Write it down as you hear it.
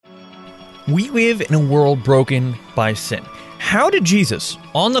We live in a world broken by sin. How did Jesus,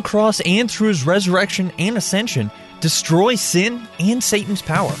 on the cross and through his resurrection and ascension, destroy sin and Satan's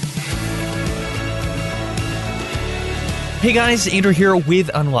power? Hey guys, Andrew here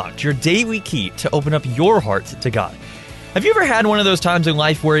with Unlocked, your daily key to open up your heart to God. Have you ever had one of those times in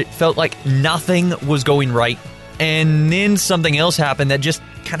life where it felt like nothing was going right, and then something else happened that just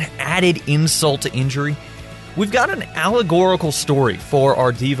kind of added insult to injury? We've got an allegorical story for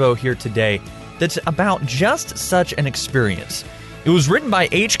our Devo here today that's about just such an experience. It was written by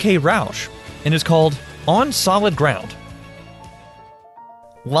H.K. Rausch and is called On Solid Ground.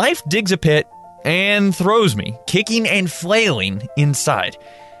 Life digs a pit and throws me, kicking and flailing inside.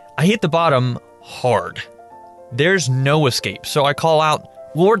 I hit the bottom hard. There's no escape, so I call out,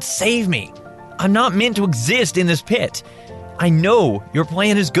 "Lord, save me. I'm not meant to exist in this pit. I know your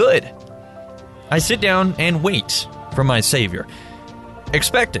plan is good." I sit down and wait for my Savior,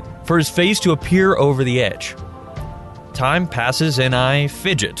 expectant for his face to appear over the edge. Time passes and I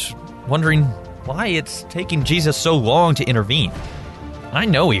fidget, wondering why it's taking Jesus so long to intervene. I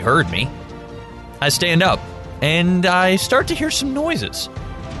know he heard me. I stand up and I start to hear some noises.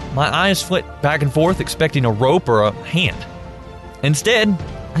 My eyes flit back and forth, expecting a rope or a hand. Instead,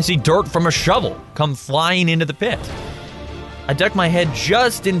 I see dirt from a shovel come flying into the pit. I duck my head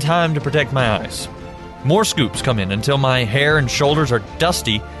just in time to protect my eyes. More scoops come in until my hair and shoulders are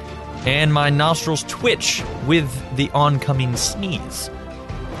dusty and my nostrils twitch with the oncoming sneeze.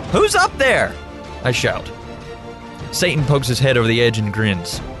 "Who's up there?" I shout. Satan pokes his head over the edge and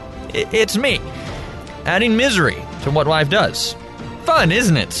grins. It's me, adding misery to what life does. Fun,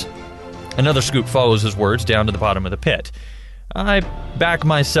 isn't it? Another scoop follows his words down to the bottom of the pit. I back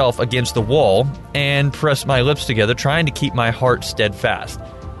myself against the wall and press my lips together, trying to keep my heart steadfast.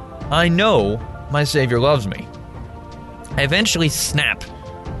 I know my Savior loves me. I eventually snap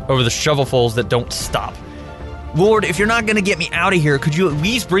over the shovelfuls that don't stop. "Lord, if you're not going to get me out of here, could you at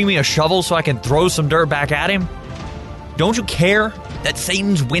least bring me a shovel so I can throw some dirt back at him? Don't you care that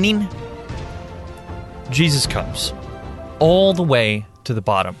Satan's winning?" Jesus comes all the way to the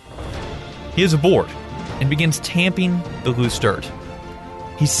bottom. He is aboard and begins tamping the loose dirt.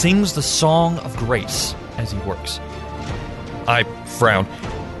 He sings the song of grace as he works. I frown.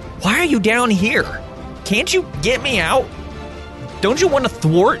 "Why are you down here? Can't you get me out? Don't you want to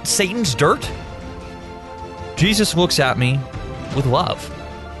thwart Satan's dirt?" Jesus looks at me with love.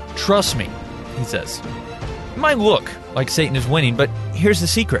 "Trust me," he says. "It might look like Satan is winning, but here's the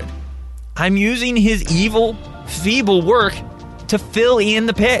secret. I'm using his evil, feeble work to fill in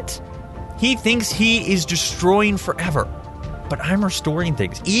the pit. He thinks he is destroying forever, but I'm restoring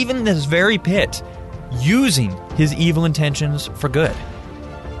things, even this very pit, using his evil intentions for good.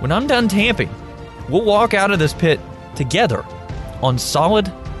 When I'm done tamping, we'll walk out of this pit together on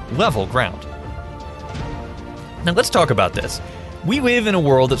solid, level ground." Now let's talk about this. We live in a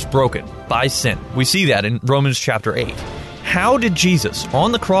world that's broken by sin. We see that in Romans chapter 8. How did Jesus,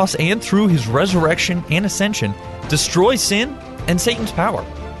 on the cross and through his resurrection and ascension, destroy sin and Satan's power?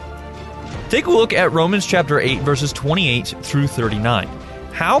 Take a look at Romans chapter 8, verses 28 through 39.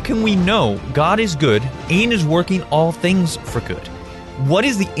 How can we know God is good and is working all things for good? What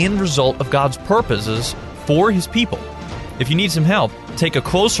is the end result of God's purposes for his people? If you need some help, take a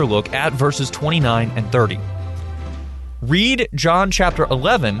closer look at verses 29 and 30. Read John chapter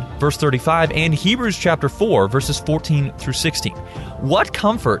 11, verse 35, and Hebrews chapter 4, verses 14 through 16. What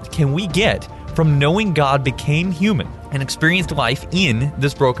comfort can we get from knowing God became human and experienced life in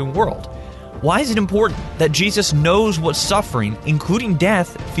this broken world? Why is it important that Jesus knows what suffering, including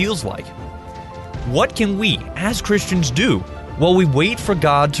death, feels like? What can we, as Christians, do while we wait for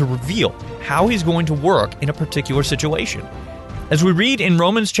God to reveal how he's going to work in a particular situation? As we read in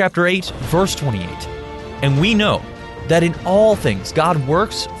Romans chapter 8, verse 28, "And we know that in all things God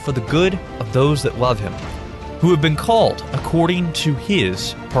works for the good of those that love him, who have been called according to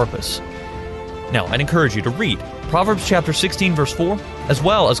his purpose." Now, I'd encourage you to read Proverbs chapter 16, verse 4, as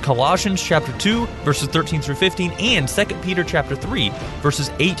well as Colossians chapter 2, verses 13 through 15, and 2 Peter chapter 3,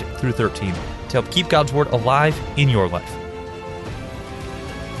 verses 8 through 13, to help keep God's word alive in your life.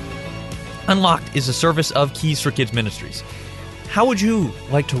 Unlocked is a service of Keys for Kids Ministries. How would you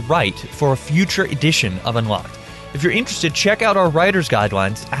like to write for a future edition of Unlocked? If you're interested, check out our writer's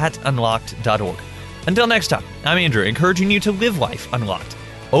guidelines at unlocked.org. Until next time, I'm Andrew, encouraging you to live life unlocked,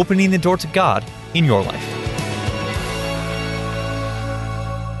 opening the door to God in your life.